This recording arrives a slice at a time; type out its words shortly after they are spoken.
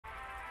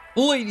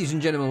Ladies and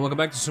gentlemen, welcome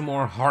back to some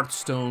more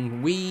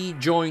Hearthstone. We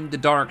joined the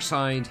dark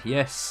side.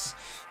 Yes,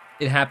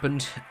 it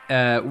happened.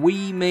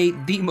 We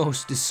made the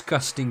most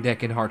disgusting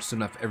deck in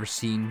Hearthstone I've ever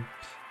seen,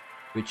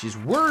 which is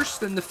worse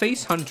than the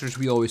face hunters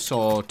we always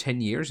saw 10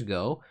 years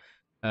ago.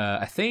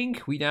 I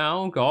think we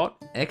now got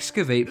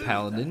Excavate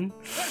Paladin.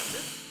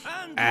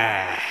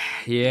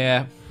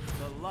 Yeah.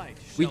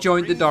 We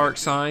joined the dark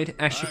side.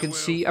 As you can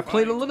see, I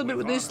played a little bit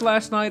with this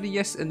last night,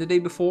 and the day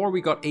before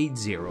we got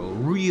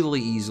 8-0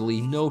 really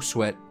easily, no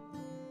sweat.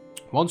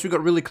 Once we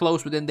got really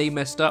close, but then they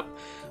messed up.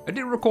 I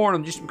didn't record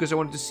them just because I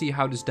wanted to see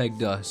how this deck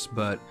does,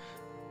 but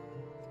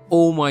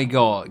oh my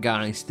god,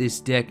 guys,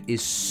 this deck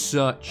is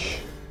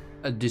such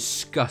a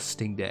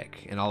disgusting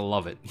deck, and I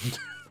love it.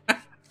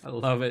 I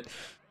love it.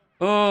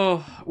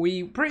 Oh,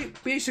 we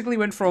basically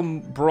went from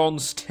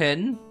bronze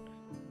 10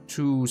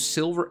 to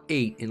silver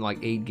 8 in like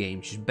 8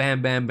 games. Just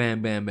bam, bam,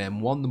 bam, bam,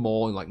 bam. Won them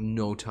all in like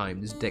no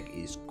time. This deck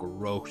is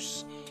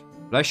gross.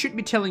 But I should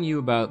be telling you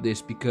about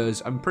this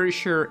because I'm pretty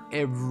sure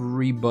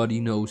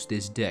everybody knows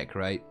this deck,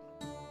 right?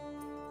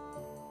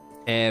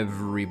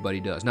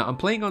 Everybody does. Now, I'm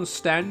playing on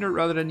standard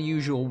rather than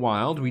usual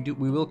wild. We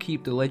will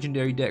keep the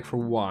legendary deck for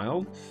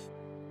wild.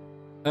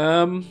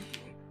 I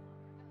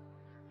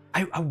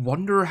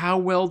wonder how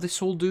well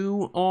this will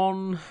do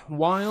on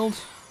wild.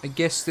 I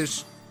guess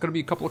there's gonna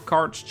be a couple of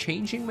cards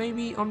changing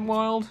maybe on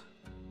wild.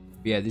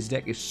 Yeah, this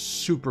deck is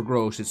super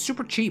gross. It's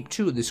super cheap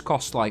too. This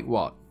costs like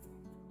what?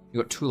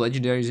 You got 2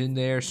 legendaries in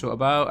there, so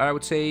about, I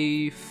would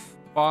say,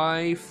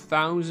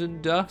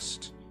 5,000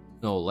 dust?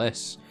 No,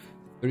 less.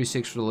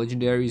 36 for the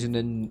legendaries, and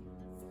then...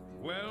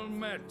 Well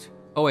met.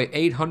 Oh wait,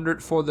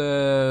 800 for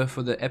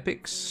the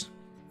epics?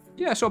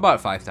 Yeah, so about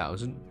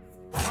 5,000.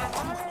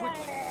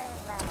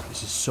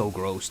 This is so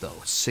gross though,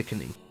 it's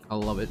sickening. I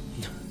love it.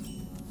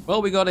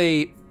 Well, we got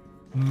a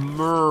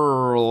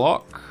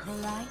Murloc.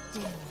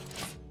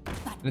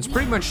 And it's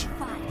pretty much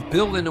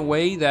built in a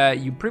way that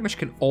you pretty much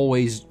can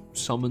always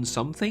summon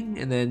something,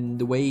 and then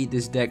the way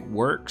this deck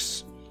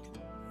works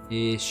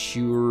is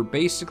you're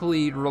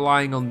basically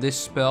relying on this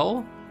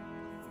spell,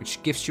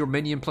 which gives your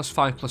minion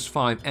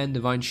 +5/+5 and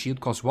Divine Shield,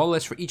 costs 1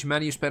 less for each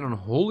mana you spend on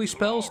holy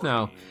spells.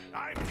 Now,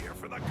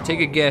 take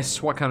a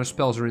guess what kind of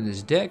spells are in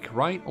this deck,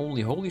 right?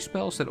 Only holy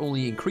spells that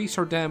only increase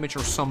our damage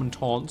or summon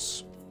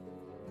taunts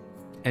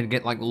and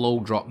get like low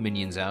drop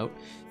minions out.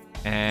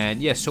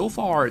 And yeah, so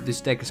far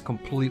this deck is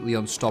completely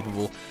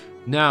unstoppable.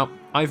 Now,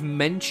 I've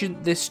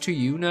mentioned this to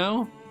you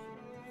now,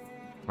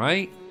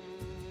 right?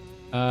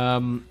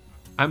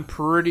 I'm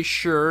pretty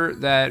sure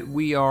that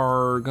we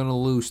are gonna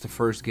lose the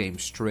first game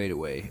straight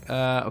away.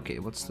 Okay,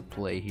 what's the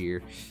play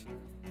here?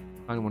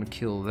 I don't want to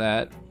kill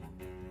that.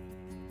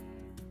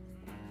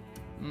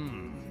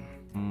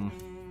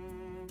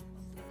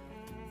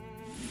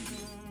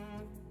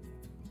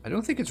 I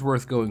don't think it's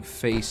worth going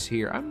face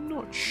here. I'm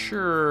not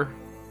sure.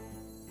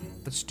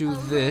 Let's do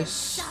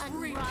this.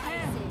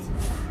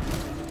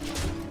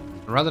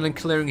 Rather than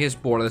clearing his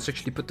board, let's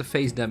actually put the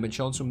face damage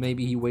on, so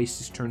maybe he wastes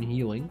his turn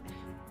healing.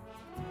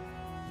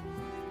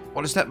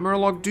 What does that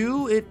Murloc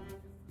do?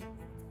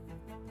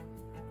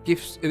 He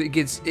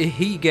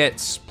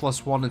gets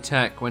 +1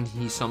 attack when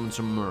he summons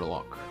a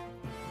Murloc.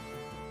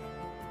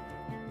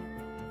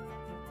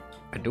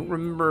 I don't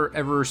remember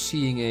ever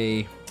seeing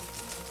a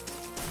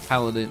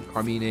Paladin,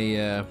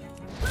 a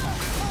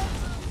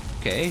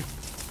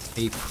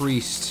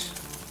priest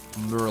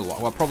Murloc.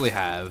 Well, I probably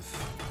have.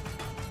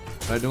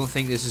 But I don't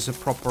think this is a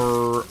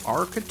proper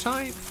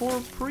archetype for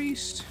a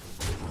priest.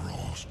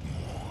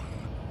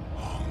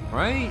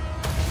 Right?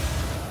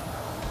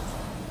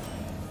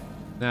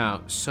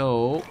 Now,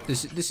 so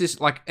this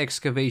is like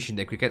Excavation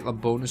deck. We get like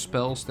bonus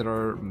spells that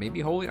are maybe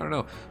holy, I don't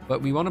know.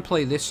 But we want to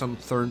play this on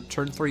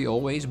turn 3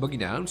 always, boogie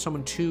down.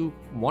 Summon 2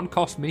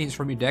 1-cost minions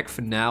from your deck,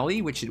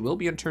 Finale, which it will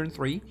be on turn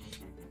 3.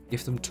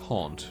 Give them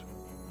taunt.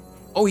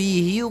 Oh,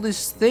 he healed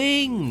his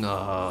thing!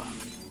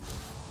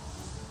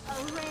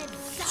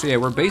 So yeah,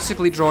 we're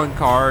basically drawing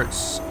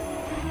cards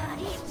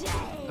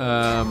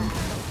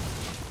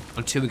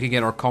until we can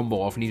get our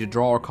combo off. We need to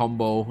draw our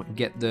combo,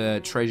 get the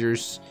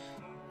treasures,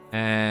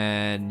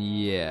 and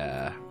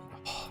yeah.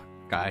 Oh,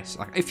 guys,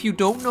 like, if you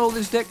don't know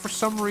this deck for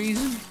some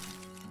reason,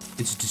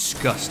 it's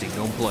disgusting.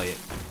 Don't play it.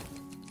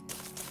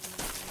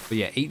 But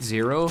yeah,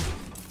 8-0.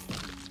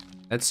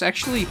 That's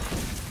actually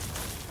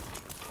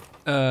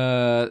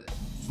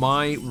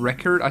my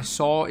record I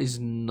saw is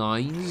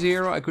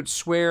 9-0. I could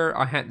swear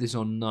I had this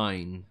on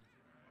 9.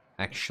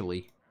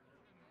 Actually,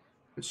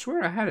 I could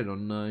swear I had it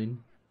on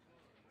 9.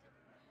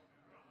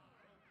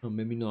 Oh,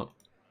 maybe not.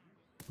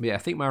 But yeah, I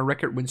think my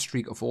record win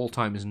streak of all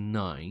time is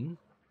 9.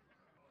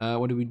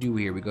 What do we do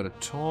here? We got a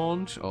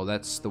taunt. Oh,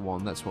 that's the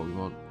one. That's what we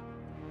want.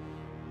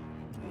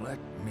 Let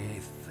me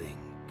think.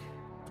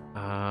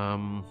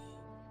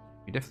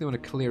 We definitely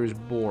want to clear his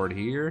board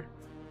here.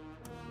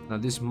 Now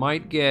this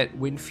might get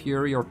Wind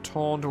Fury or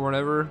Taunt or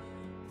whatever.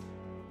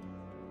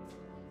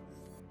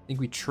 I think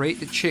we trade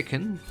the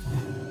chicken.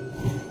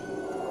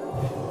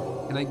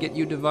 Can I get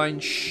you Divine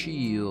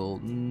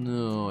Shield?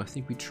 No, I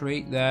think we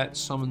trade that,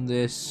 summon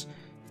this,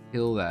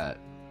 kill that.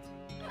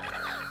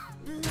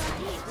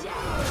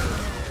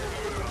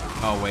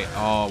 Oh, wait.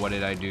 Oh, what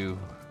did I do?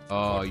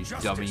 Oh, you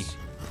dummy.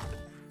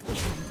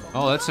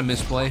 Oh, that's a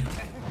misplay.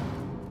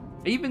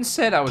 I even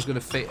said I was going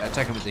to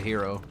attack him with the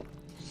hero.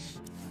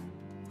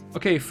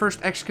 Okay,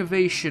 first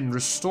Excavation.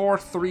 Restore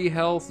 3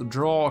 health,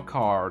 draw a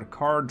card.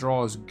 Card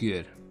draw is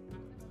good.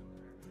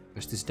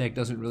 Because this deck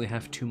doesn't really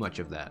have too much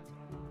of that.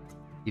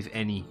 If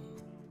any.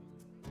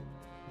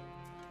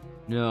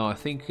 No, I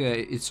think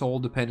it's all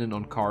dependent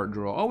on card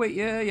draw. Oh wait,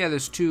 yeah,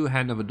 there's 2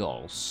 Hand of a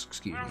Dolls.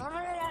 Excuse me.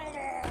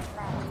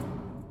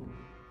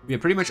 Yeah,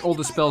 pretty much all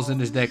the spells in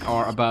this deck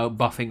are about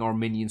buffing our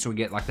minions, so we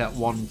get like that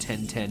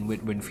 1-10-10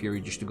 with Wind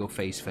Fury just to go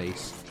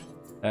face-face.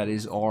 That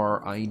is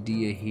our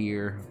idea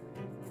here.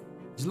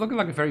 It's looking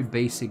like a very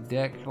basic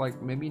deck,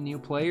 like maybe a new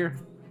player.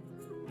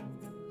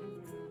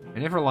 I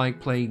never like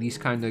playing these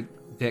kind of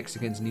decks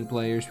against new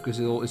players because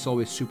it's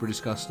always super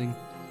disgusting.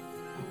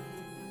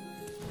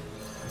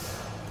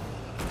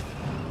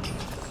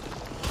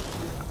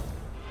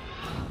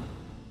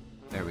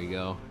 There we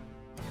go.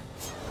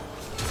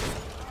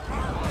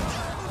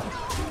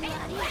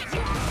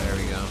 There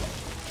we go.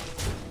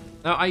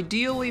 Now,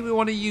 ideally, we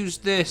want to use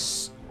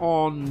this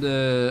on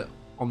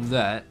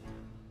that,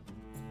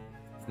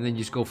 and then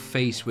just go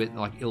face with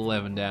like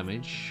 11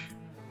 damage.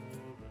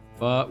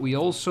 But we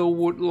also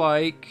would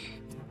like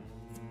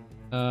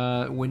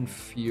Wind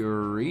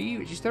Fury.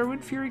 Is there a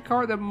Wind Fury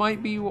card that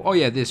might be? Oh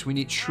yeah, this. We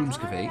need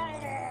Excavate.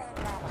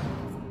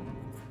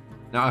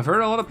 Now, I've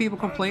heard a lot of people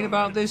complain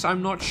about this.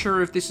 I'm not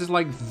sure if this is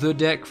like the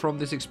deck from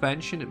this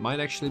expansion. It might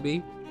actually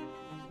be.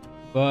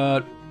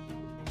 But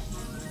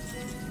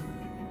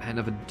Hand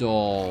of a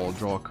Doll,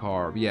 draw a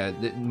card. Yeah,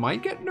 it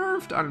might get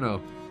nerfed. I don't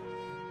know.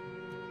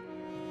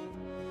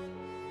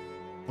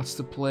 What's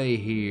the play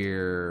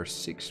here?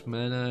 6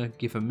 mana.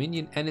 Give a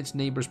minion and its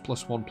neighbors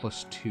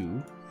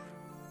 +1/+2.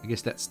 I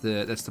guess that's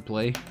the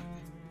play.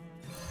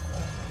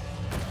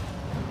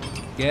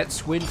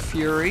 Gets Wind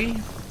Fury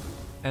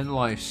and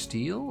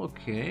Lifesteal.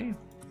 Okay.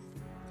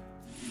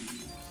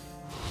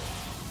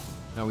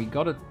 Now we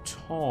got a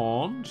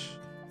taunt.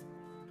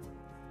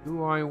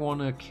 Do I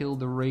want to kill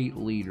the raid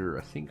leader?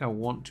 I think I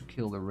want to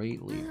kill the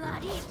raid leader.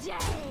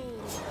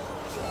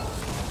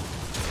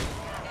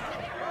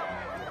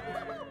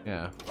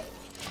 Yeah.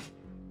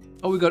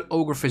 Oh, we got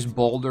Ogrefist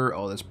Boulder.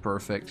 Oh, that's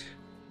perfect.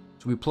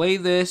 So we play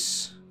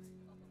this,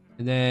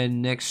 and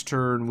then next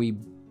turn we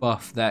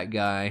buff that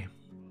guy.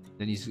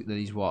 Then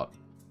he's what?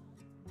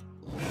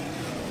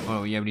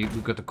 Oh yeah,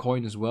 we've got the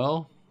coin as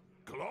well.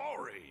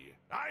 Glory!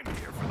 I'm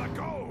here for the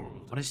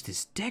gold. What is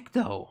this deck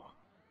though?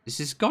 This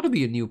has got to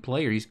be a new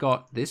player. He's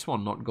got this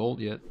one, not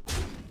gold yet.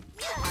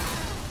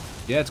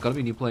 Yeah, it's got to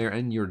be a new player,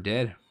 and you're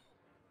dead.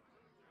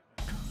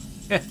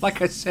 Yeah,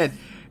 like I said,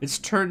 it's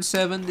turn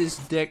 7. This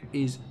deck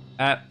is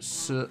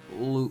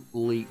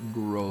absolutely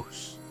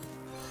gross.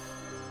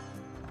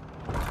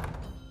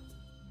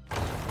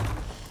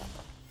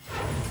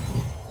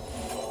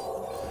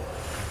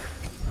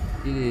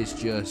 It is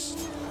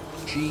just...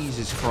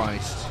 Jesus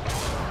Christ.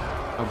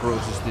 How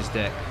gross is this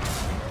deck?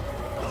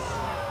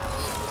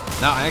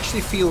 Now, I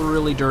actually feel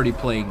really dirty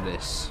playing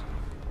this.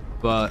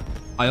 But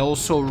I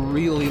also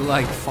really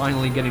like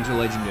finally getting to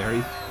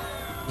Legendary.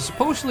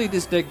 Supposedly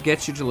this deck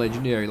gets you to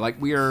Legendary. Like,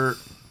 we are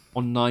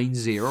on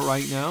 9-0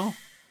 right now.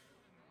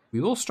 We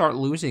will start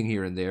losing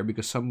here and there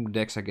because some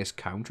decks, I guess,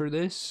 counter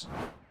this.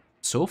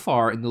 So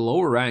far, in the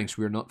lower ranks,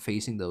 we are not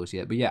facing those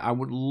yet. But yeah, I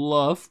would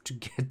love to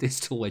get this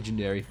to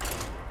Legendary.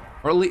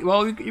 Or at least,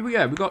 well,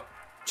 yeah, we got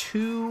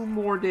 2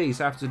 more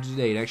days after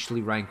today to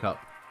actually rank up.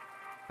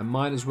 I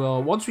might as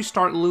well, once we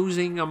start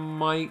losing, I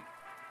might,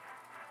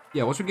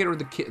 yeah, once we get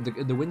rid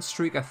of the win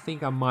streak, I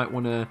think I might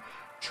want to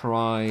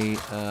try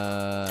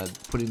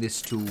putting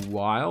this to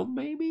wild,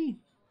 maybe?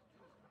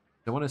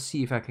 I want to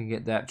see if I can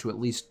get that to at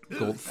least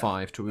gold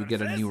 5 till we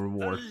get a new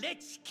reward.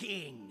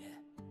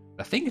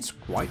 I think it's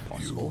quite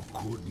possible. You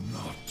could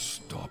not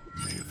stop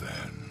me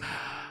then.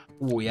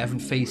 Oh, we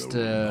haven't faced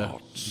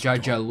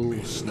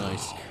Jajalul's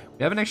nice.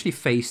 We haven't actually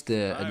faced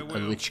a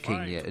Lich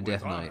King yet, a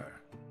Death Knight.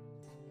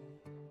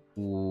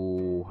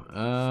 Ooh,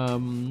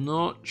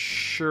 not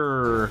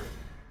sure.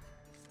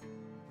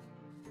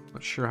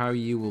 Not sure how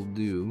you will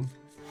do.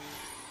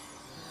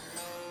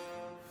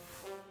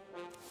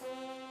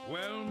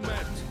 Well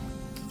met.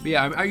 But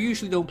yeah, I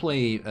usually don't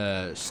play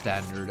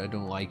standard. I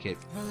don't like it.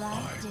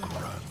 I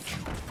grant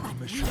you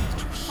permission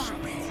to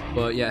speak.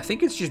 But yeah, I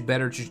think it's just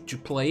better to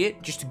play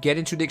it, just to get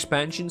into the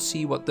expansion,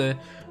 see what the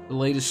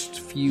latest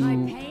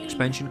few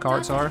expansion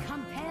cards are.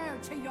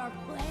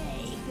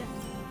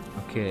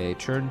 Okay,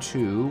 turn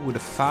 2 with a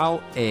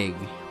foul egg.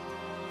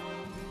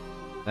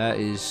 That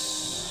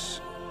is...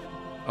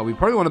 Oh, we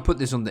probably want to put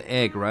this on the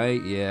egg,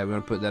 right? Yeah, we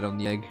want to put that on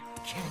the egg.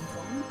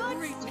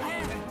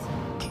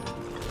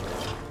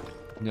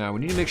 Now,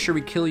 we need to make sure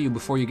we kill you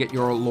before you get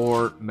your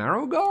Lord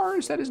Marrowgar,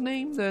 is that his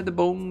name? The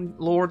Bone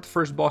Lord, the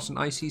first boss in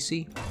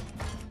ICC.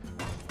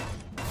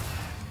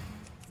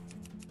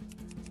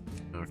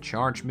 Now,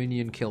 charge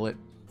minion, kill it.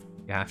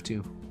 You have to.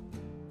 You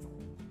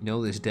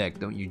know this deck,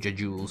 don't you,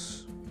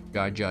 Jajules?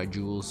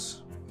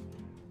 Jules.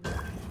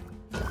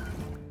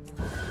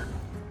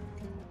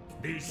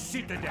 The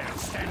citadel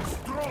stands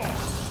strong.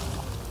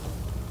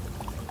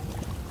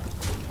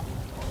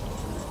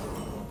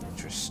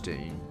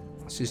 Interesting.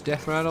 What's his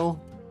death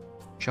rattle?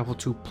 Shuffle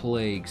 2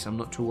 plagues. I'm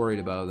not too worried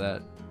about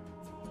that.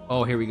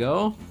 Oh, here we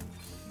go.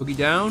 Boogie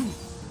down.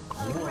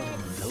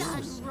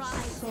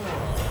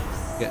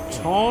 Get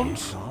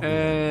taunt.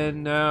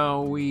 And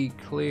now we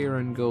clear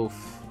and go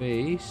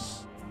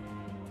face.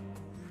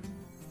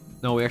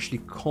 No, we actually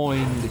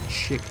coin the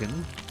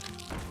chicken.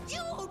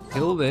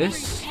 Kill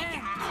this.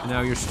 And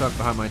now you're stuck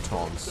behind my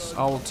taunts.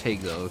 I will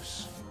take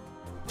those.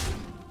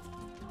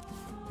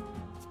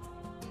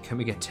 Can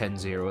we get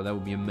 10-0? That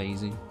would be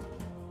amazing.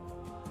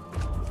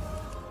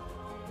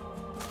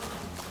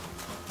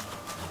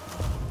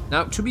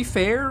 Now, to be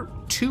fair,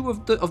 2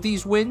 of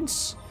these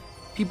wins,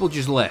 people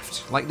just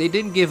left. Like, they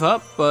didn't give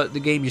up, but the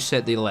game just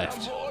said they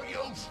left.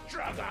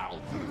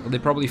 Well, they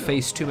probably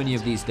faced too many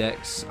of these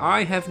decks.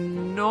 I have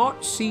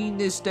not seen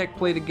this deck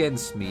played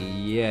against me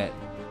yet.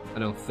 I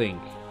don't think.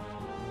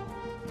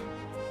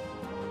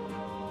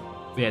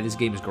 Yeah, this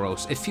game is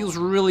gross. It feels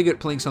really good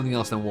playing something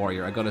else than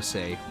Warrior, I gotta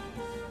say.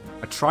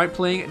 I tried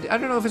playing... I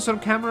don't know if it's on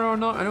camera or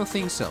not. I don't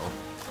think so.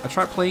 I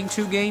tried playing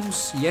 2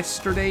 games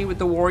yesterday with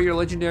the Warrior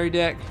Legendary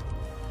deck.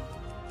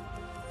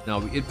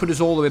 No, it put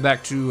us all the way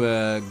back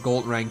to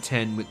gold rank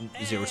 10 with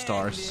 0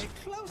 stars.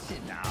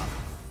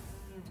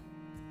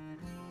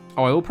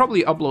 Oh, I will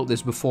probably upload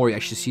this before you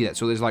actually see that.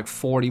 So there's like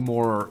 40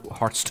 more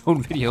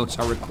Hearthstone videos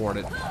I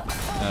recorded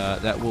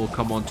that will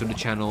come onto the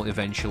channel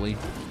eventually.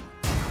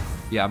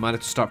 Yeah, I might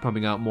have to start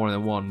pumping out more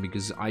than 1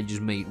 because I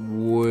just made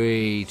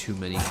way too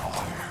many. I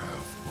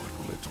have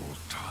but little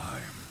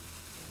time.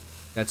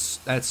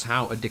 That's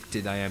how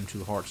addicted I am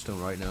to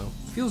Hearthstone right now.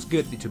 Feels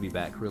good to be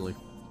back, really.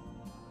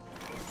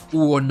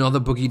 Ooh, another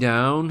boogie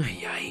down.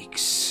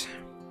 Yikes.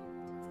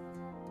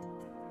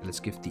 Let's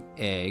give the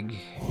egg.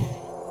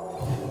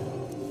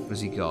 What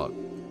has he got?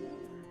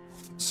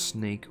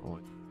 Snake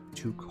on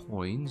 2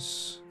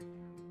 coins.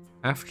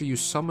 After you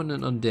summon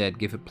an undead,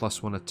 give it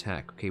 +1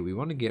 attack. Okay, we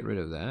want to get rid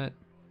of that.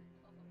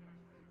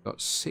 Got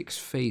 6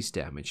 phase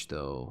damage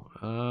though.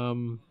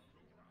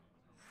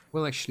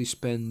 We'll actually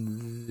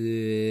spend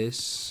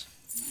this.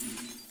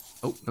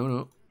 Oh,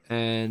 no.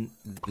 And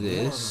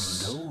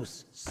this.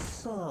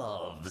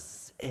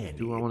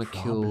 Do I want to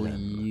kill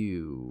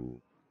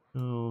you?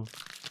 No.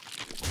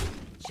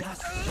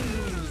 Just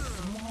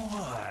use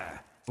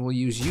more. We'll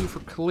use you for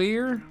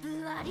clear.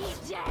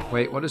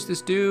 Wait, what does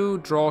this do?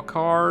 Draw a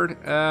card.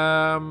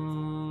 No.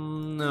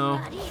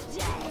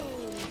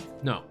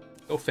 No.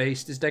 Go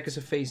face. This deck is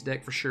a face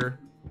deck for sure.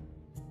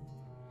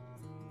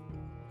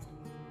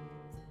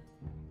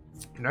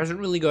 It hasn't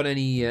really got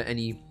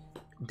any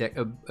deck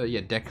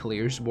deck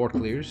clears, board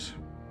clears.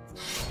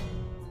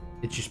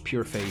 It's just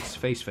pure face.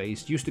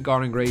 Face. Use the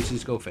Garden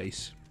Graces, go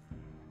face.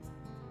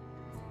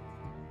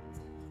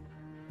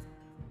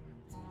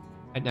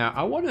 And now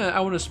I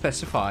wanna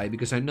specify,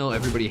 because I know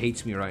everybody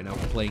hates me right now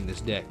for playing this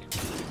deck.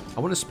 I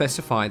wanna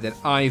specify that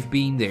I've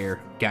been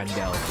there,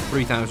 Gandalf,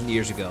 3,000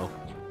 years ago,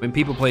 when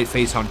people played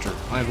Face Hunter.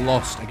 I've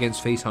lost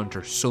against Face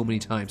Hunter so many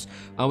times.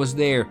 I was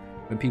there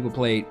when people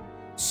played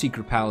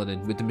Secret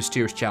Paladin with the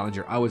Mysterious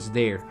Challenger. I was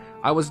there.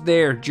 I was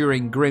there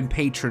during Grim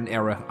Patron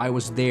era. I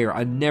was there.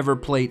 I never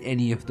played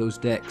any of those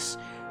decks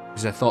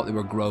because I thought they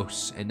were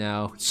gross, and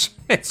now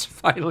it's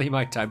finally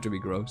my time to be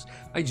gross.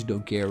 I just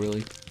don't care,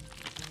 really.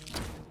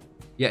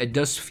 Yeah, it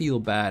does feel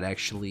bad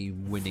actually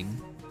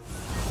winning.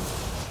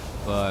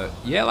 But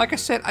yeah, like I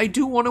said, I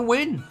do want to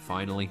win,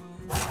 finally.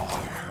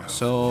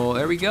 So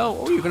there we go.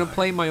 Oh, you're gonna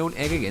play my own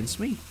egg against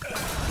me?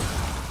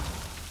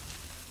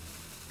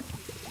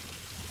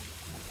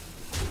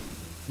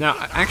 Now,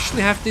 I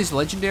actually have this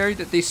legendary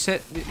that they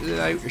said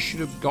that I should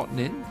have gotten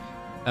in.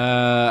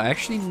 I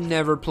actually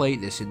never played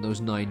this in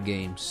those 9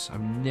 games. I've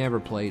never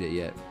played it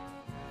yet.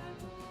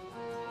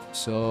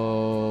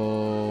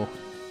 So...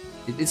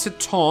 it's a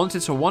taunt.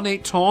 It's a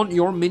 1/8 taunt.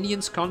 Your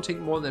minions can't take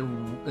more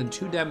than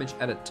 2 damage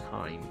at a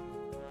time.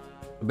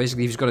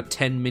 Basically, if he's got a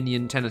 10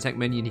 attack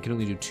minion, he can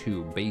only do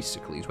 2,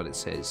 basically, is what it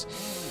says.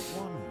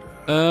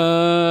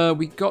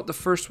 We got the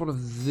first one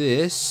of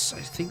this.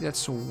 I think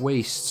that's a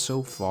waste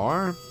so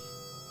far.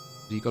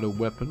 He got a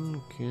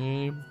weapon,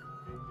 okay. I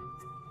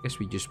guess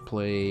we just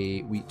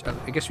play...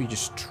 I guess we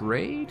just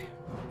trade?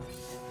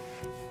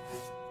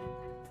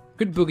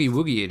 Could Boogie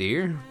Woogie it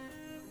here.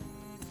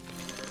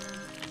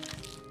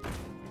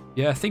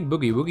 Yeah, I think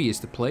Boogie Woogie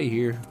is the play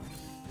here.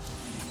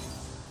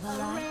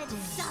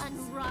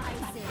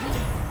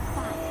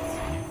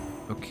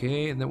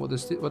 Okay, and then what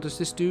does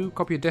this do?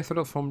 Copy a death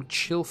rattle from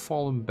Chill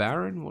Fallen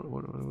Baron? What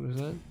is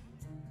that?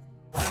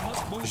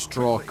 Just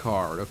draw a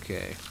card,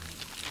 okay.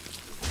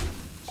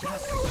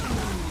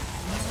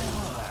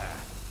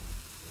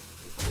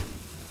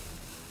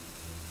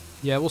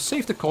 Yeah, we'll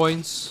save the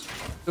coins.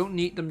 Don't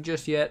need them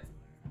just yet.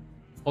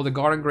 Oh, the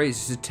Garden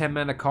Grace is a 10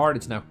 mana card.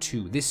 It's now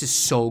 2. This is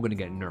so gonna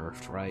get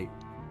nerfed, right?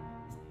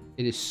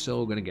 It is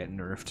so gonna get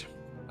nerfed.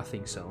 I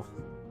think so.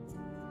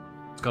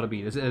 It's gotta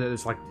be.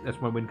 It's like,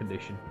 that's my win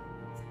condition.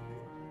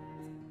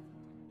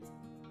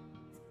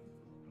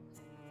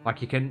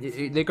 Like you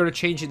can, they're gonna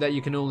change it that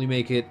you can only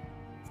make it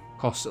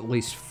cost at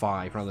least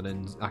 5 rather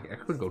than I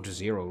could go to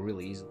 0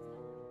 really easily.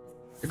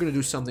 They're gonna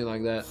do something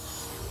like that.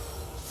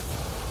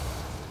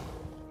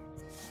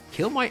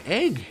 Kill my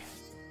egg.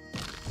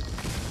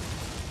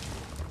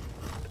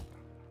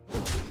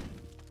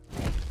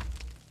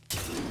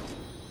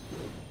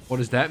 What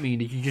does that mean?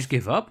 Did you just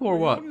give up or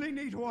what? Only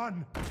need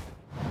one.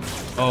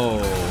 Oh,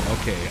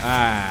 okay.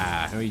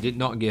 Ah, no, you did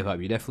not give up.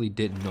 You definitely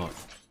did not.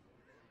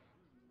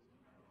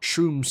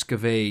 Shroom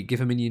Scavate. Give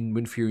a minion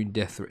Wind Fury and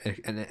Death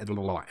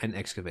and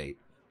Excavate.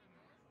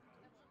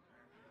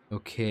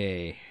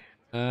 Okay.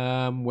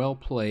 Well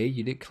played.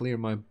 You did clear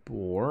my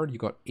board. You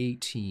got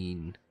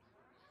 18.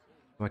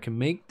 I can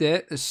make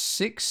that a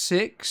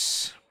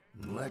 6/6.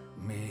 Let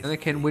me. And I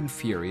can Wind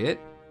Fury it.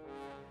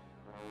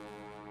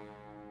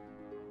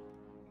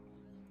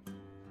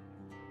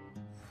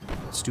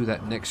 Let's do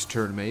that next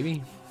turn,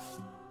 maybe.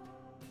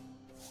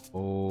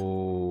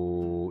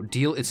 Oh,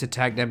 deal its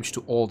attack damage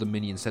to all the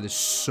minions. That is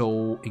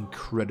so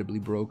incredibly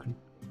broken.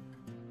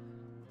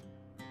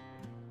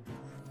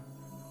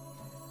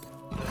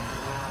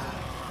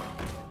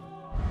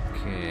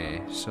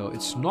 Okay, so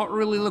it's not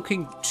really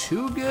looking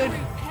too good.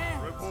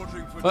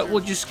 But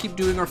we'll just keep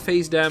doing our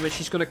phase damage.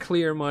 He's gonna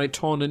clear my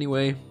taunt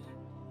anyway.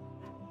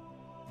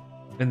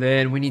 And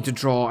then we need to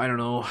draw, I don't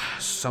know,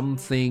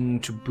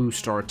 something to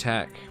boost our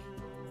attack.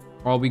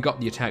 Well, we got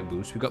the attack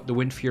boost. We got the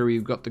Wind Fury.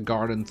 We got the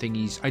Garden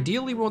thingies.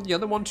 Ideally, we want the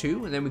other one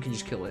too, and then we can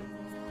just kill it.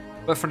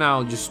 But for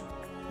now, just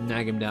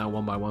nag him down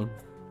one by one.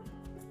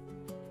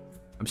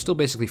 I'm still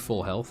basically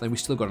full health, and we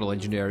still got a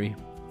legendary.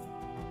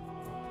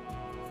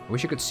 I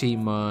wish I could see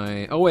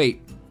my... Oh,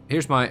 wait.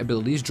 Here's my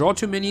abilities. Draw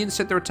 2 minions,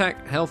 set their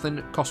attack, health,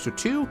 and cost to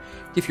 2.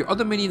 Give your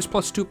other minions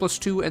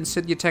 +2/+2, and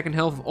set the attack and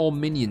health of all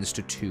minions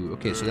to 2.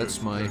 Okay, so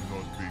that's my...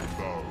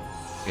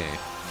 Okay.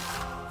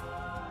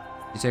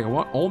 You take a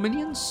what? All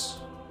minions?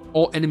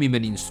 All enemy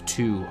minions to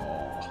 2.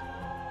 Oh.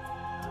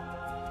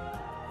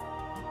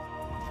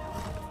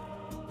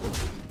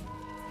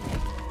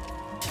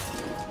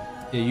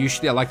 Yeah,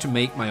 usually I like to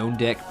make my own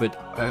deck, but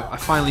I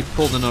finally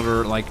pulled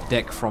another like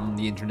deck from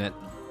the internet.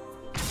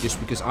 Just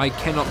because I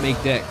cannot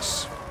make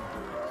decks.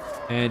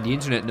 And the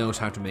internet knows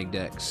how to make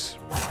decks.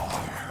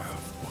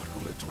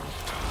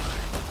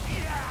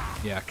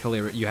 Yeah,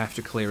 clear it. You have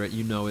to clear it.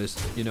 You know it.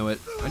 You know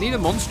it. I need a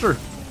monster.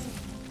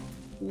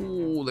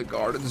 Ooh, the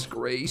Garden's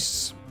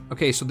Grace.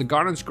 Okay, so the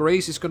Garden's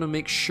Grace is gonna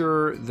make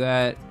sure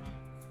that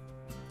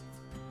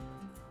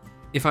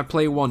if I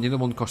play 1, the other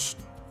one costs...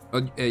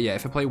 yeah,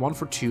 if I play 1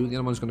 for 2, the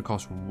other one's gonna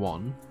cost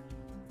 1.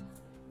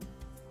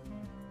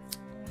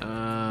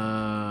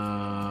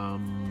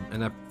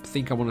 And I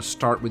think I want to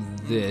start with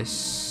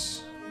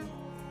this.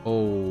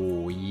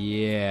 Oh,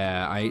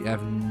 yeah. I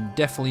have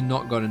definitely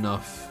not got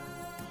enough.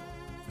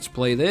 Let's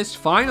play this.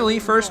 Finally,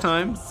 first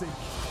time.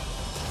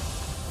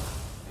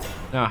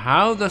 Now,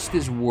 how does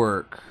this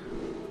work?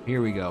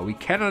 Here we go. We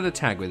cannot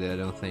attack with it, I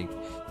don't think.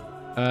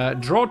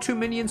 Draw 2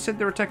 minions, set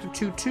their attack to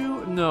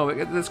 2/2. No,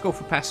 let's go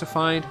for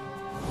pacified.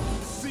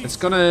 It's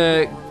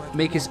gonna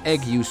make his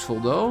egg useful,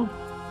 though.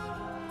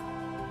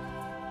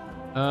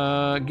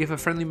 Give a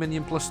friendly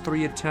minion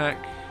 +3 attack.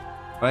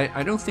 Right?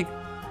 I don't think...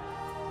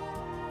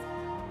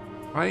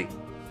 Right?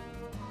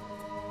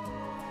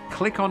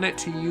 Click on it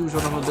to use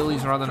one of my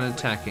abilities rather than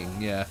attacking.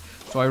 Yeah.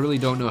 So I really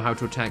don't know how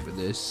to attack with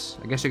this.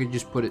 I guess I could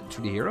just put it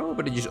to the hero,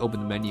 but it just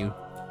opened the menu.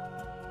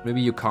 Maybe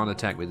you can't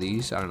attack with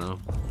these. I don't know.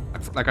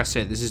 Like I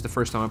said, this is the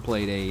first time I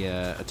played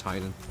a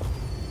Titan.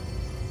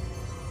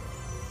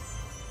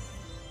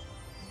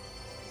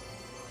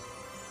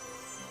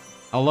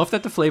 I love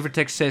that the flavor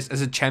text says,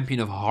 as a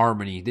champion of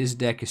harmony. This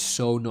deck is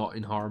so not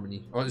in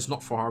harmony. Or it's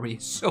not for harmony,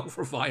 it's so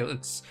for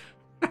violence.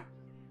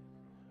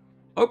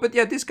 Oh, but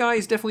yeah, this guy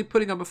is definitely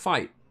putting up a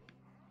fight.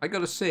 I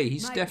gotta say,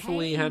 he's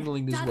definitely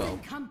handling this well.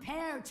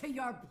 Compare to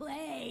your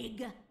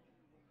plague.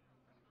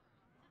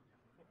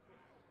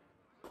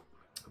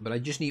 But I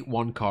just need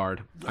 1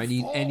 card. I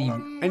need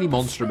any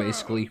monster,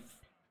 basically.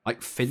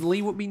 Like,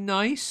 Finley would be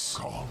nice.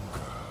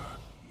 Conquer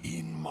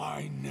in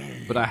my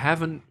name. But I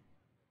haven't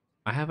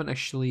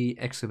actually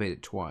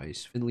excavated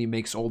twice. Finley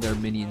makes all their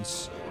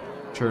minions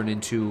turn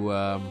into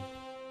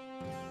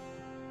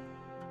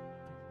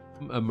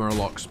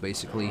Murlocs,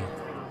 basically.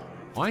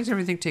 Why is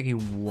everything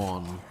taking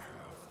 1?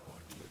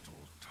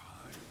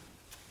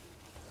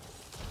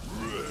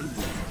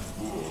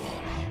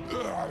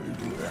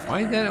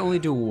 Why did that only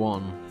do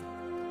 1?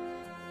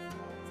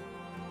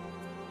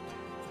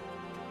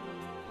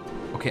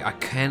 Okay, I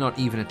cannot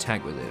even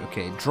attack with it.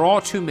 Okay, draw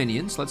 2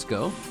 minions. Let's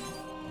go.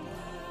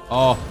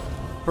 Oh,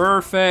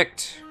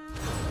 perfect.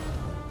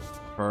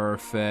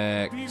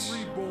 Perfect.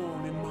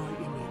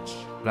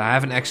 But I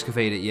haven't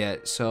excavated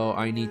yet, so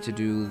I need to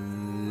do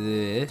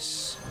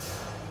this.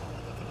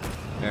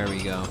 There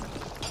we go.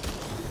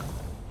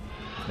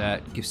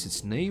 That gives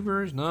its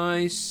neighbors.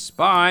 Nice.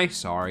 Bye.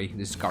 Sorry,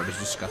 this card is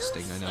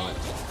disgusting. I know it.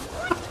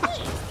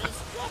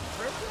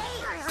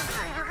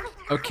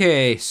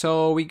 Okay,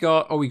 so we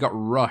got... Oh, we got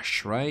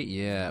Rush, right?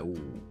 Yeah.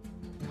 Ooh.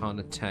 Can't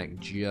attack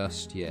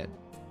just yet.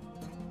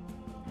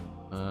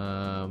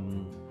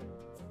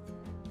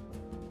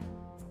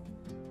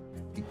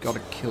 gotta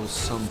kill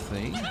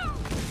something.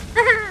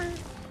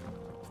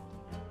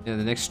 Yeah,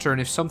 the next turn,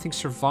 if something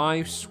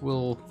survives,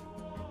 we'll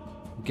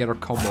get our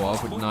combo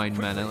off with 9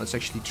 mana. Let's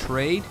actually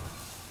trade.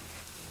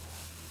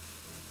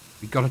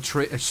 We gotta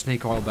trade a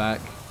snake oil back.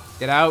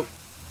 Get out.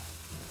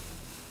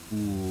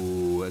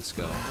 Ooh, let's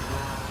go.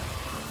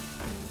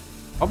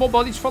 Combo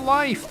bodies for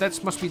life.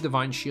 That must be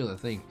Divine Shield, I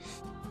think.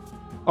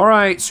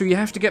 Alright, so you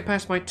have to get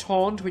past my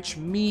taunt, which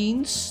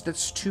means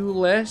that's 2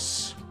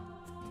 less.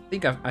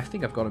 I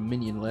think I've got a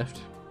minion left.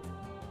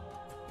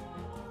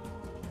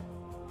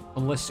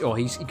 Unless, oh,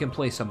 he can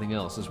play something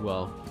else as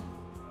well.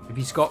 If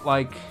he's got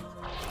like,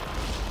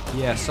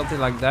 yeah, something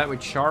like that with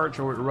charge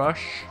or with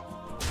rush,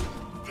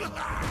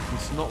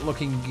 it's not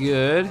looking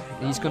good.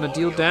 He's gonna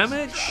deal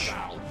damage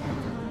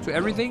to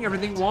everything.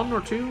 Everything 1 or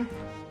 2.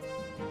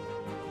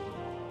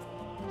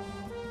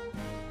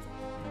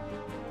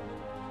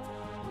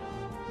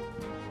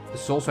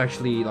 This is also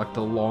actually like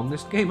the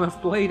longest game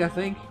I've played, I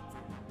think.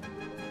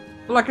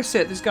 But like I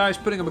said, this guy's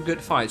putting up a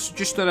good fight. So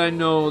just that I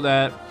know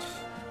that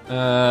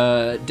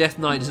Death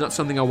Knight is not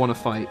something I want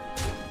to fight.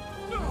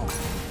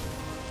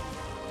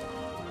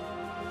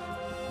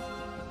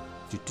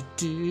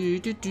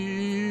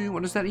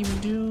 What does that even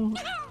do?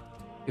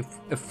 If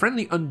a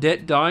friendly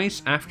undead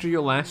dies after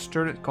your last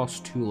turn, it costs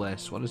 2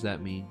 less. What does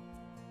that mean?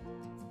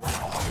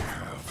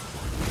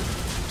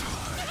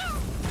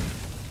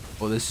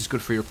 Oh, this is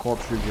good for your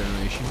corpse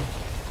regeneration.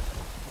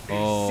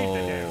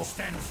 Oh,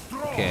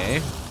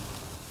 okay.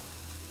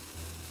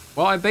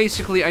 Well, I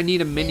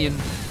need a minion.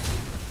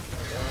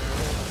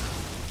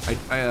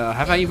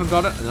 Have I even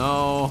got it?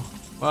 No.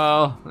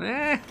 Well,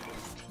 I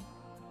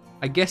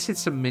guess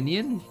it's a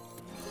minion.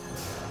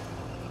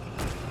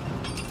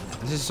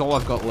 This is all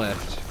I've got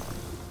left.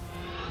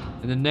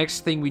 And the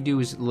next thing we do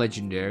is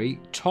legendary.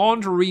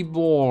 Taunt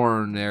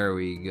Reborn. There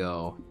we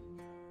go.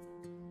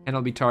 And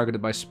I'll be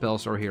targeted by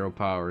spells or hero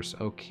powers.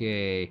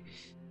 Okay.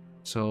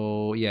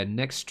 So, yeah,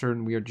 next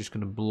turn we are just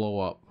gonna blow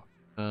up.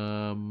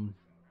 Oh,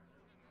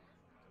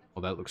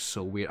 that looks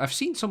so weird. I've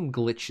seen some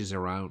glitches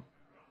around.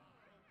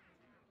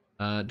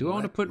 Do I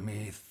want to put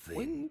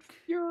Wind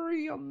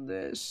Fury on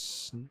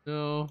this?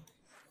 No.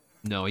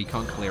 No, he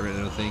can't clear it,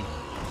 I don't think.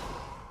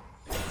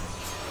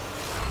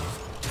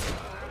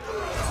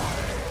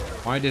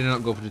 Why did I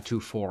not go for the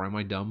 2/4? Am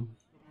I dumb?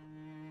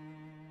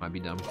 Might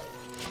be dumb.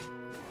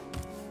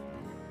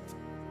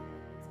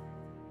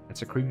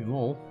 That's a creepy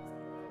mole.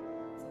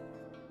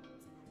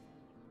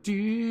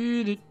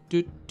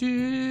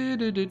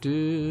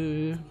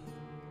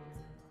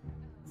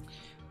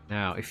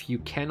 Now, if you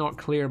cannot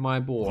clear my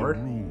board...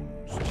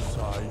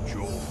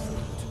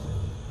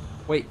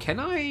 Wait, can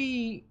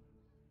I...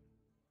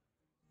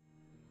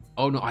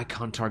 Oh no, I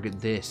can't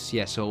target this.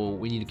 Yeah, so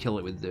we need to kill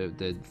it with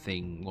the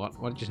thing.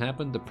 What just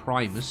happened? The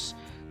Primus.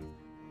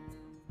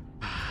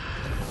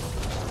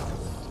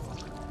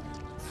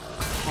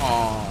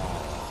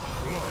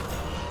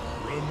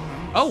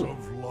 Oh,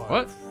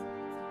 what?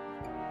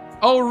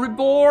 Oh,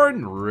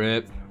 Reborn!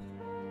 Rip.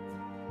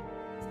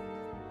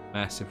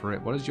 Massive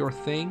rip. What is your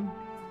thing?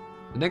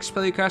 The next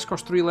spell you cast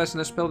costs 3 less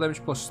and a spell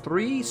damage plus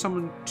 3.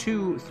 Summon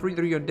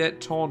 3/3 undead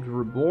taunt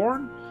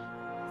Reborn.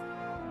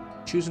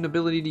 Choose an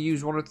ability to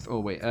use one of... Oh,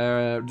 wait.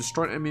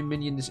 Destroy an enemy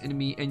minion. This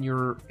enemy and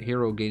your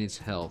hero gain its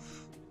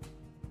health.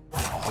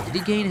 Oh, did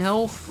he gain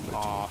health?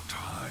 Oh.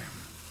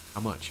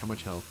 How much? How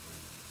much health?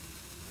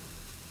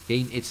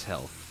 Gain its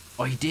health.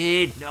 Oh, he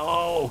did!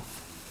 No!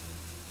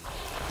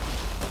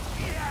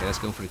 Okay, let's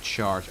go for the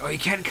charge. Oh, he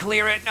can't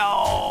clear it!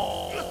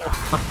 No!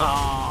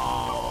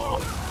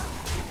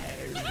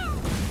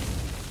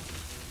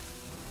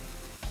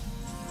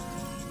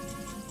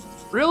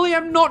 Really?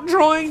 I'm not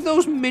drawing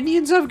those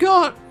minions I've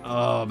got?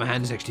 Oh, my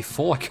hand is actually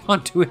full. I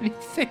can't do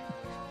anything.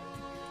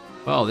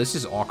 Well, this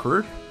is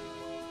awkward.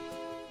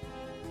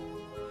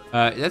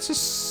 That's a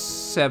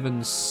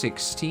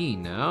 7/16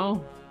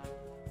 now.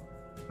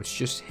 It's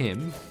just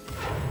him.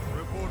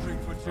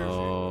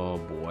 Oh,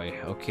 boy.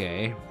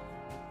 Okay.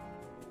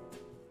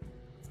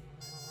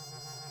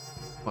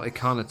 Well, it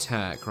can't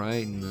attack,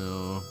 right?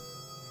 No.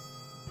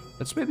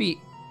 Let's maybe...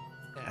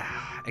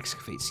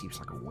 Excavate seems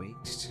like a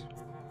waste.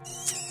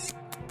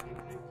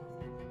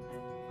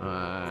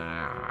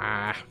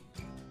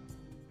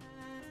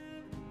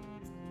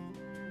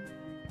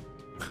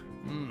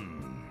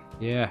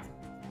 Yeah.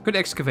 Could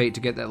Excavate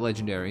to get that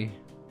legendary.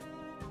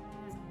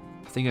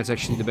 I think that's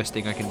actually the best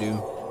thing I can do.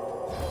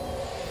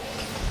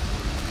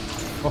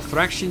 Oh,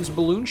 Thraxian's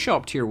Balloon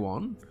Shop tier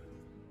 1.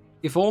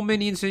 If all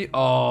minions...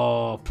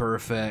 Oh,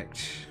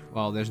 perfect.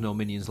 Well, there's no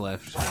minions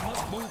left.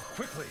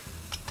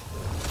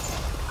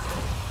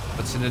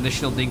 That's an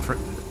additional thing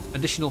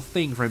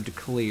for him to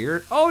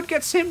clear. Oh, it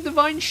gets him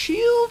Divine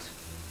Shield?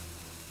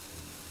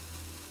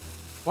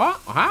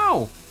 What?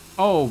 How?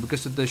 Oh,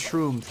 because of the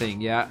shroom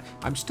thing. Yeah,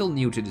 I'm still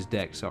new to this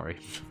deck, sorry.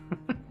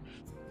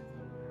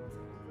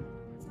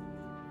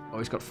 Oh,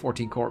 he's got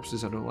 14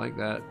 corpses. I don't like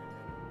that.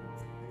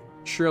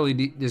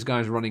 Surely this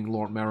guy's running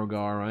Lord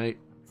Marogar, right?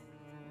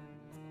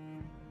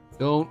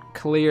 Don't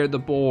clear the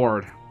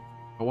board.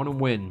 I want to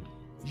win.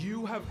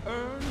 You have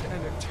earned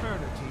an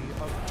eternity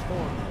of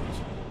torment.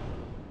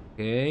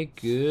 Okay,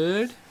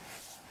 good.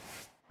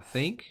 I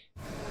think.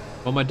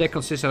 Well, my deck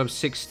consists out of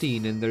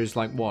 16, and there's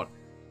like, what?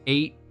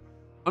 8?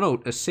 Oh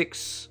no, a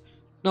 6.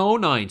 No,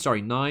 9.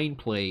 Sorry, 9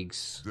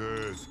 plagues.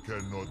 Death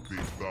cannot be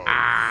found.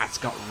 Ah, it's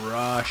got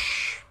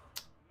Rush.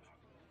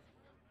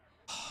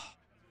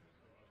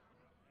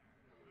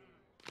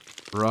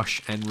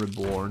 Rush and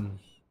Reborn.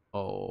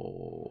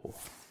 Oh.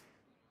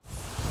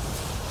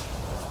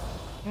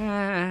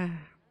 Ah.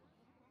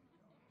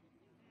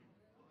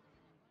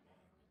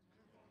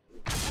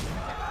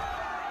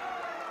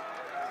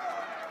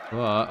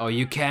 Oh,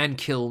 you can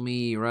kill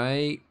me,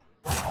 right?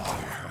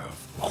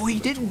 Oh, he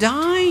didn't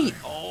die!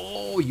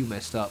 Oh, you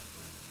messed up.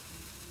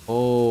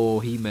 Oh,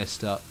 he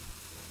messed up.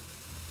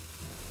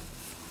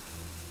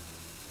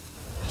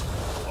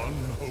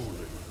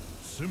 Unholy,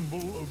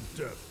 symbol of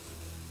death.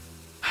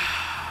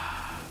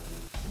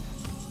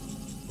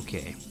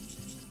 Okay.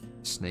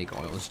 Snake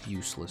oil is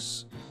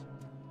useless.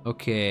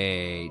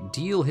 Okay.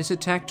 Deal his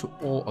attack to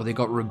all... Oh, they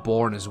got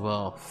Reborn as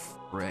well.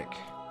 Frick.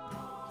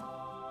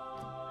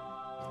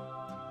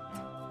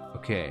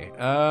 Okay.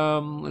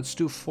 Let's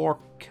do 4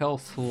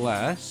 health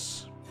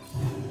less.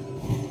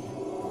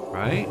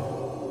 Right?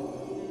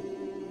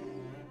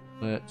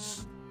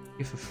 Let's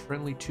give a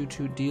friendly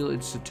 2/2 deal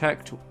its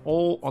attack to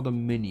all other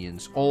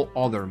minions. All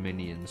other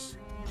minions.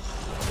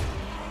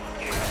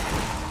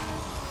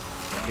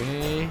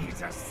 Okay.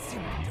 It's a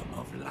symptom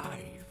of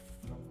life.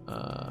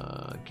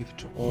 Give it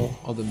to all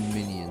other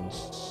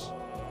minions.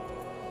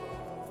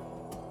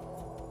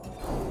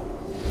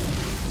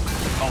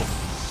 Oh,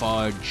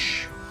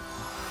 fudge.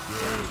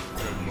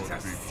 It's a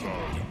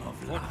symptom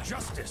of life.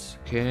 Justice.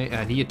 Okay,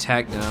 and he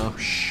attacked now.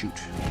 Shoot.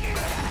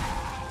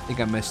 I think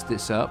I messed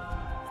this up.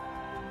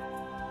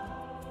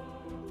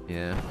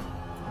 Yeah.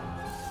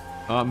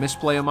 Oh,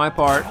 misplay on my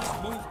part.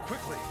 Move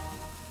quickly.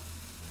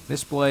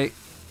 Misplay.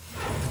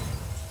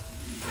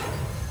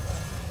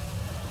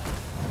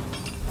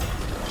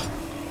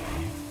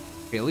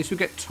 Okay, at least we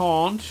get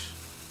taunt.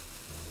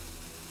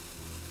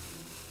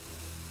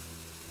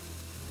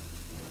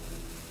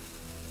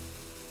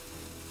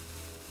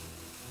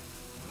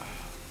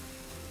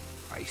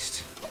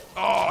 Christ.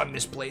 Oh, I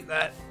misplayed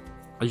that.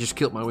 I just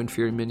killed my Wind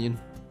Fury minion.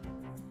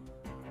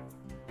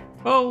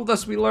 Oh,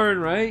 thus we learn,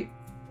 right?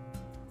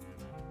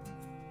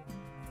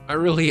 I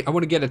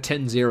want to get a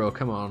 10-0.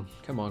 Come on.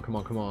 Come on, come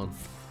on, come on.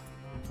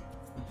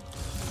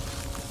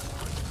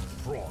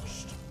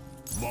 Frost,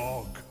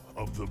 mark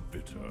of the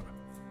bitter.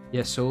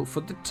 Yeah, so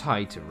for the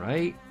Titan,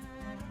 right?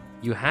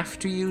 You have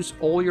to use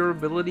all your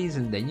abilities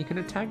and then you can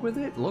attack with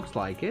it? Looks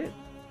like it.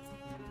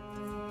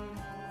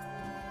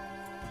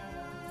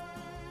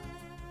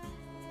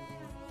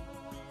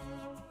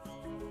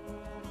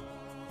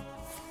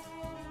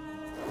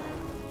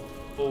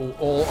 Oh,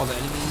 all other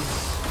enemies.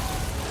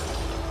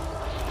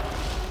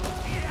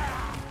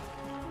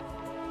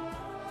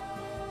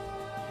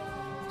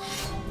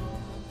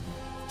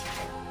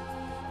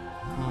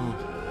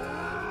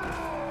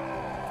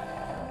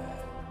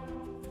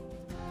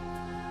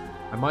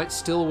 I might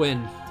still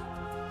win.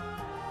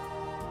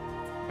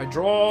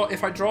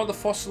 If I draw the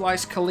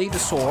fossilized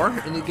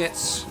Kaleidosaur and it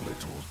gets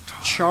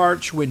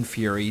charged Wind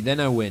Fury, then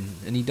I win.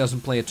 And he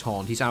doesn't play a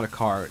taunt. He's out of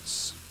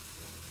cards.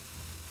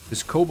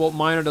 This Cobalt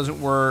Miner doesn't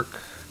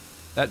work.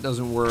 That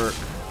doesn't work.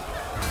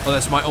 Oh,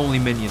 that's my only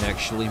minion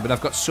actually. But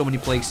I've got so many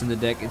plagues in the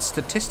deck, it's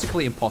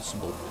statistically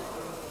impossible.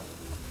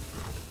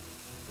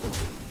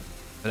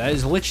 But that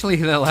is literally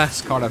the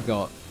last card I've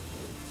got.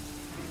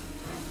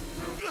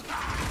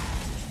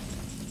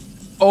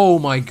 Oh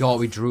my god,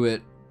 we drew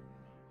it.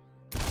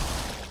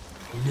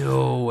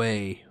 No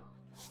way.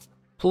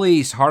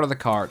 Please, Heart of the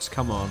Cards,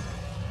 come on.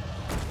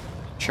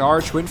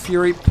 Charge, Wind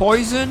Fury,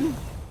 Poison.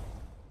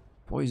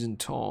 Poison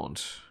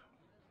Taunt.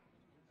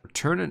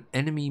 Return an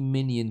enemy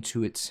minion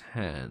to its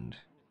hand.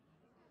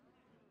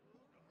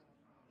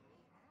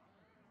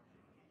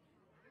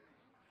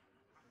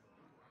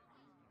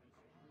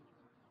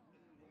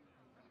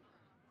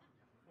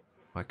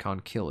 I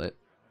can't kill it.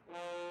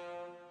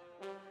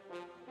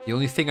 The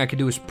only thing I can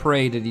do is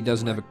pray that he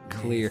doesn't have a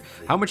clear.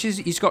 How much is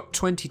he? He's got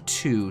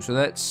 22, so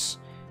that's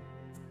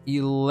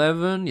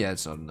 11. Yeah,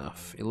 it's not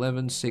enough.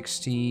 11,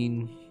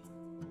 16.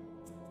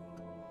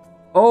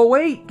 Oh,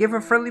 wait! Give a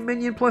friendly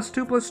minion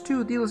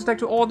 +2/+2. Deal its attack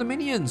to all the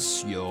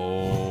minions.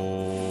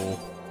 Yo.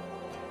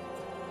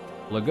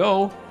 Let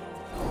go.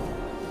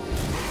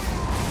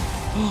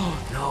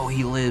 Oh, no,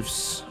 he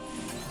lives.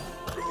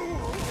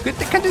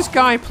 Can this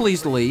guy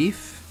please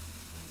leave?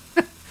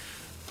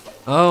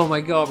 Oh my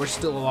god, we're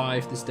still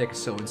alive. This deck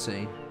is so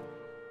insane.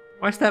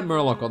 Why is that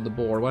Murloc on the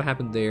board? What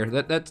happened there?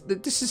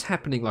 This is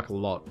happening like a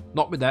lot.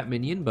 Not with that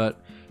minion,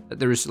 but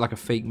there is like a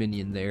fake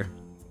minion there.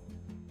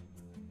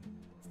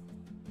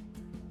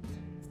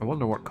 I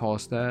wonder what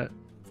caused that.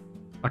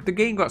 Like the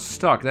game got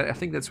stuck. I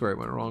think that's where it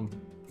went wrong.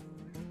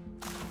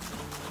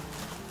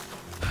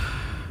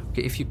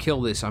 Okay, if you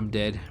kill this, I'm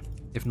dead.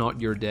 If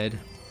not, you're dead.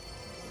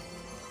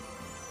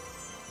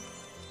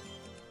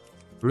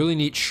 Really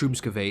need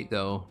Excavate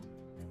though.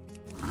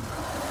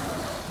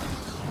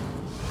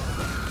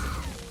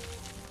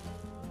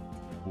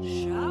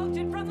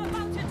 from the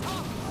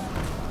mountaintop.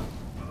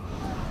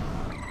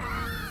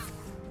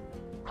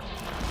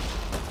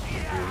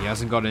 He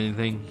hasn't got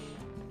anything.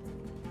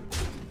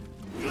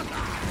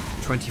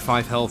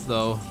 25 health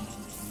though.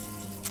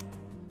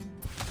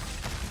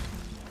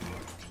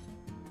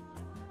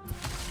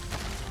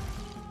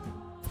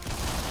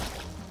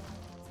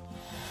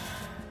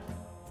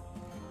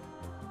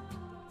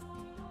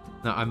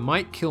 Now I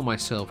might kill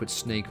myself with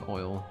snake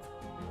oil.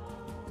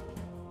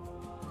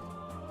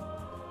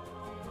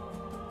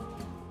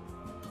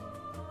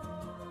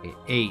 Okay,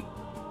 8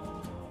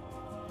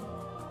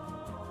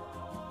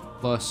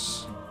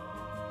 plus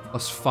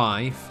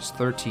 5 is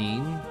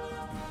 13.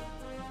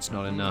 It's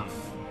not enough.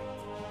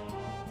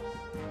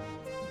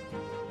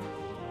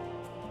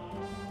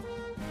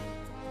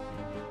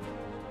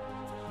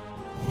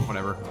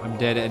 Whatever, I'm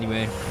dead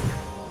anyway.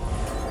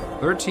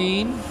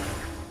 13,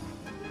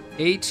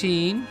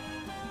 18,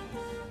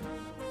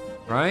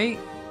 right?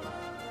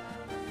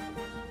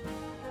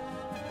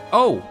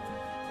 Oh!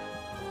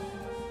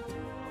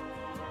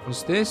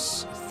 Was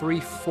this 3,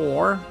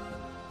 4?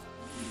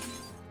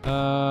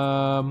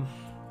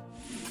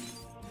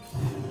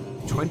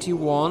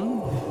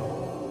 21.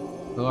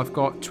 So I've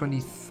got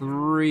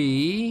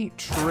 23.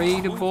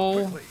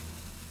 Tradable.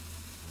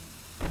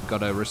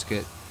 Gotta risk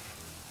it.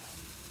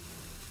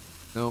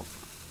 No.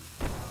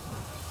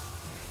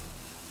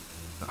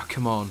 Oh,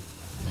 come on.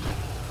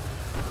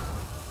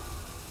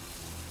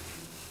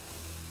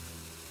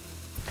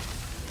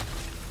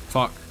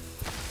 Fuck.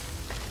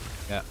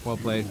 Yeah, well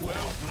played.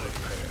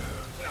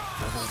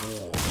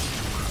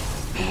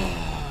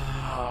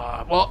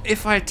 Well,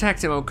 if I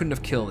attacked him, I couldn't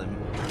have killed him.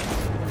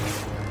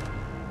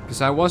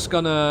 Because I was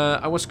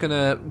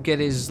gonna get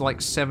his like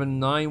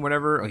 7-9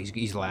 whatever. Oh,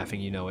 he's laughing,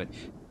 you know it.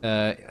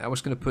 I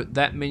was gonna put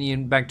that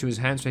minion back to his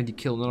hands so he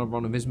killed another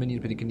one of his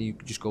minions, but he can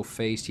just go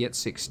face. He had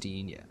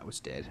 16. Yeah, I was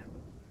dead.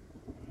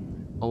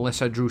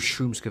 Unless I drew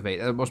Excavate.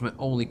 That was my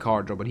only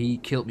card draw, but he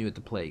killed me with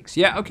the plagues.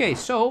 Yeah, okay,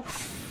 so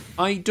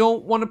I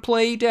don't want to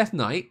play Death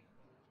Knight.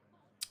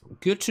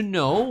 Good to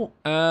know.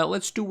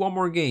 Let's do one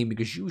more game,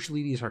 because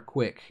usually these are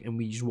quick, and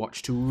we just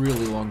watch 2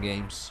 really long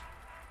games.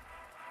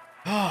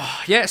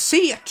 Yeah,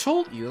 see, I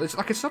told you. It's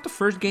like it's not the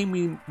first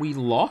game we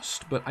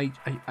lost, but I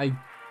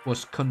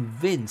was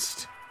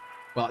convinced.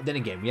 Well, then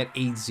again, we had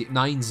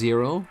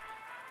 9-0.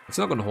 It's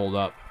not going to hold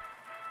up.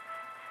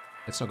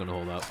 It's not going to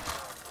hold up.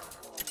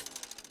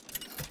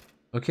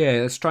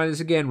 Okay, let's try this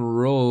again.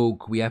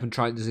 Rogue. We haven't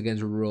tried this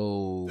against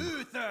Rogue.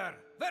 Uther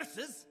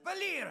versus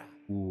Valera.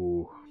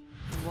 Ooh.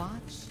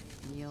 Watch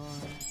your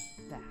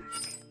back.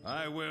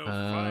 I will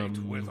fight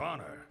with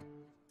honor.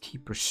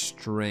 Keeper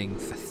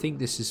strength. I think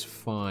this is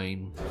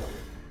fine.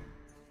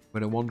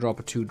 With a 1-drop,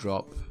 a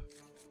 2-drop.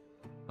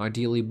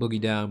 Ideally boogie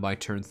down by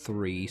turn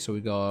 3. So we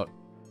got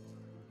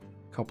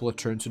a couple of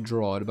turns to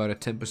draw it. About a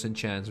 10%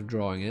 chance of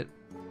drawing it.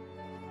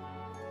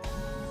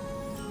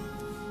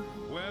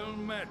 Well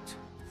met.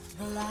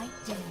 The light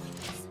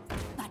dims,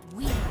 but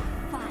we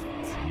fight.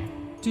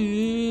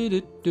 Do,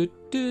 do, do,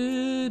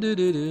 do, do,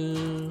 do,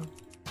 do.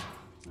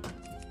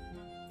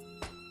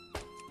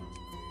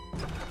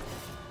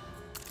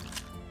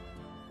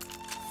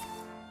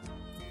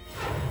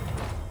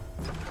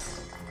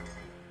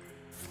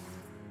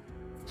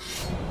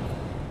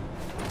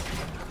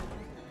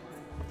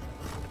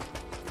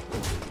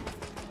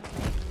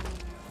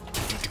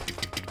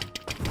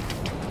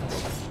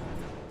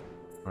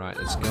 Alright,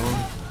 let's go.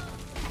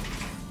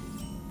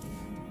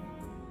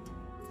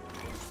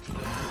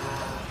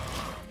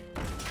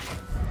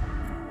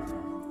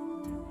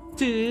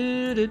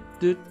 Do, do,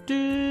 do,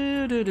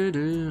 do, do, do,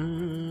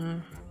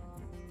 do.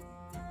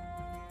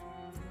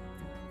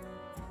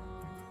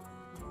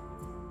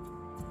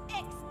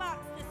 X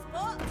marks the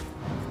spot.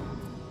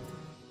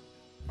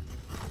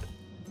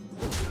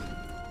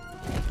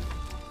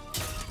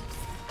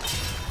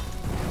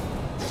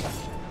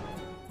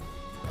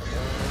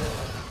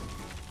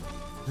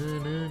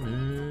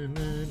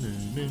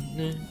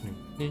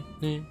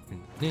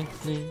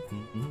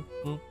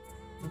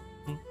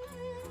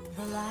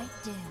 The light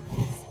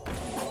dims,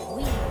 but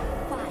we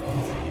fight.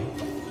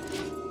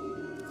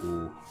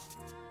 Ooh.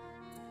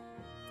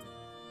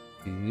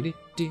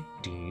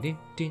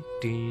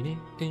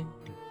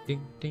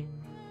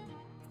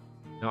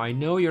 Now I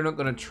know you're not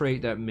gonna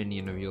trade that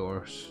minion of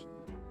yours.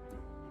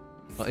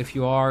 Well, if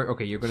you are,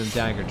 okay, you're gonna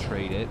dagger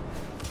trade it.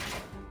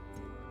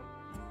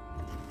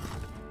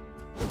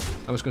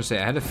 I was gonna say,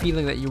 I had a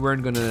feeling that you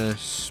weren't gonna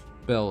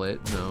spell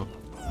it. No.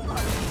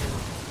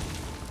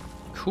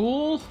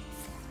 Cool.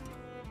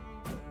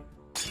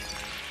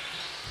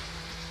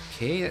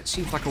 Okay, that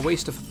seems like a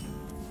waste of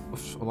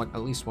like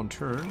at least 1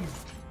 turn.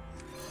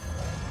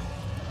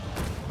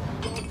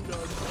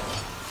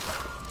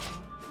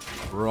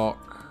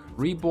 Rock.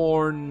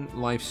 Reborn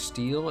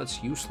lifesteal,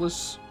 it's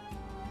useless.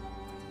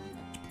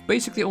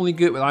 Basically only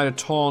good with either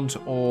Taunt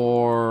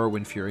or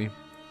Wind Fury.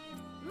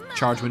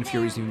 Charge Wind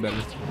Fury is even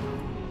better.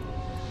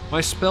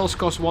 My spells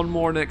cost 1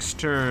 more next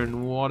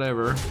turn,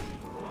 whatever.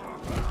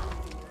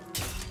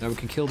 Now we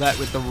can kill that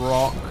with the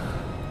rock.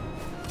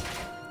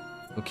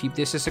 We'll keep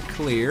this as a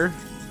clear.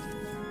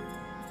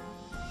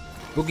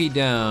 Boogie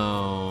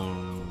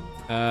down.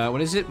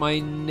 What is it? My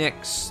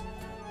next...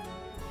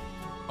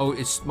 Oh,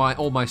 it's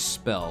all my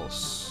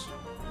spells.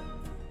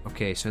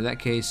 Okay, so in that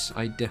case,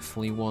 I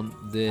definitely want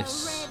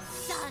this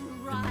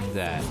and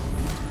that.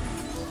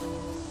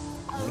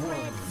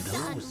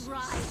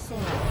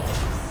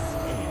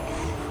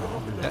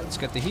 Let's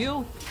get the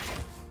heal.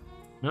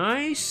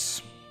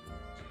 Nice.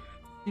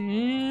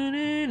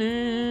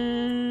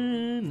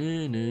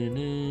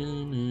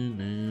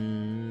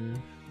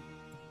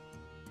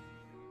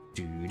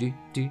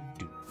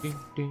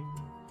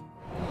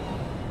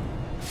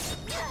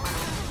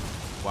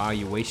 Wow,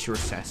 you waste your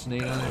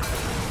assassinate on it?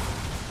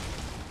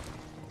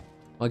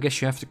 Well, I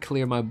guess you have to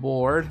clear my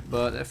board,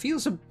 but it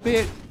feels a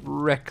bit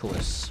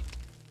reckless.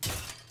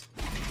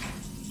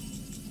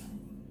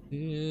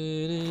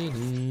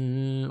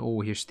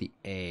 Oh, here's the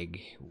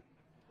egg.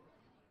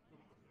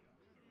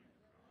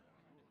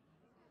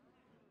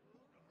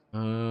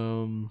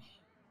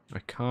 I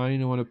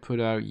kind of want to put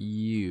out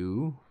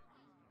you.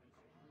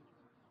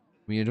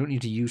 I mean, I don't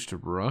need to use the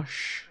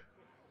rush.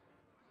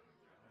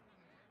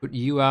 Put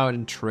you out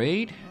and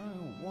trade?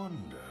 I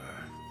wonder.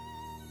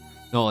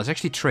 No, let's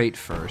actually trade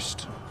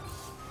first.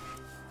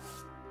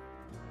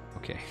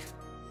 Okay.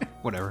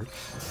 Whatever.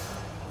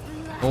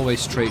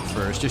 Always trade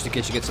first, just in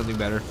case you get something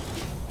better.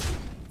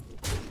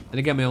 And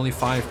again, my only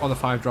other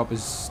 5 drop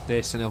is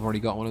this, and I've already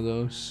got one of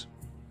those.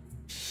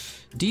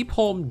 Deep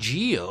Home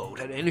Geode.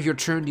 At the end of your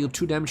turn, deal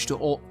 2 damage to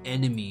all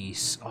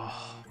enemies.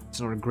 Oh, it's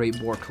not a great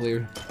board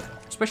clear.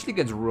 Especially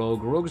against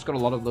Rogue. Rogue's got a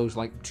lot of those,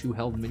 like, 2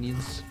 health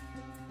minions.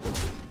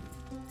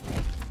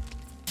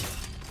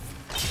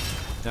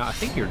 Now, I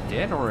think you're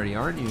dead already,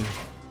 aren't you?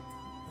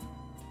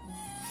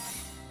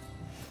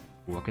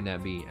 What can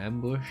that be?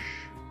 Ambush?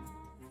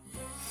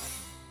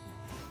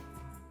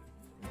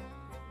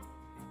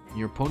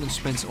 Your opponent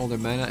spends all their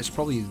mana. It's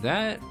probably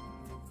that.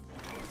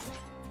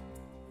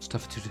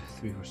 Stuff 2 to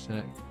 3 for a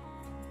sec.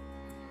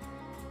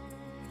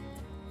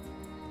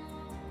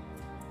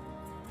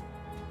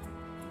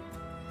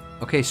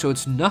 Okay, so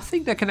it's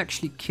nothing that can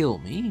actually kill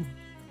me.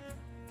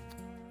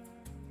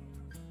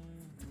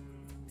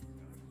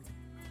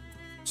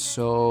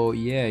 So,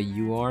 yeah,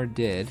 you are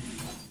dead.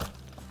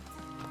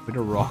 With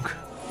a rock.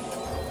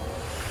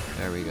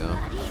 There we go.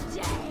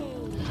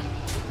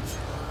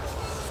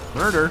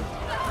 Murder.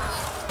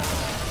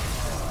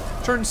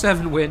 Turn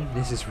 7 win.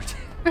 This is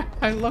ridiculous.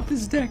 I love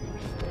this deck.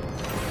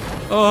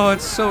 Oh,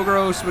 it's so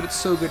gross, but it's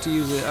so good to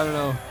use it. I don't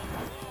know.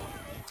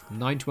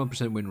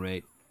 91% win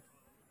rate.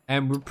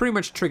 And we're pretty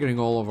much triggering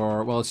all of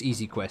our... Well, it's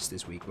easy quests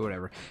this week, but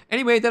whatever.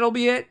 Anyway, that'll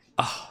be it.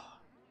 Oh,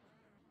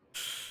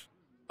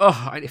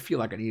 I feel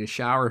like I need a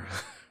shower.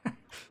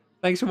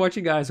 Thanks for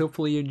watching, guys.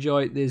 Hopefully you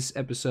enjoyed this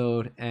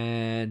episode.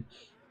 And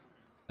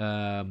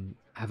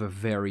have a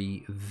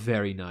very,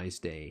 very nice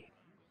day.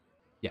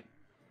 Yeah.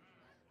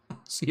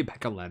 See you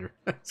back on ladder.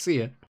 See ya.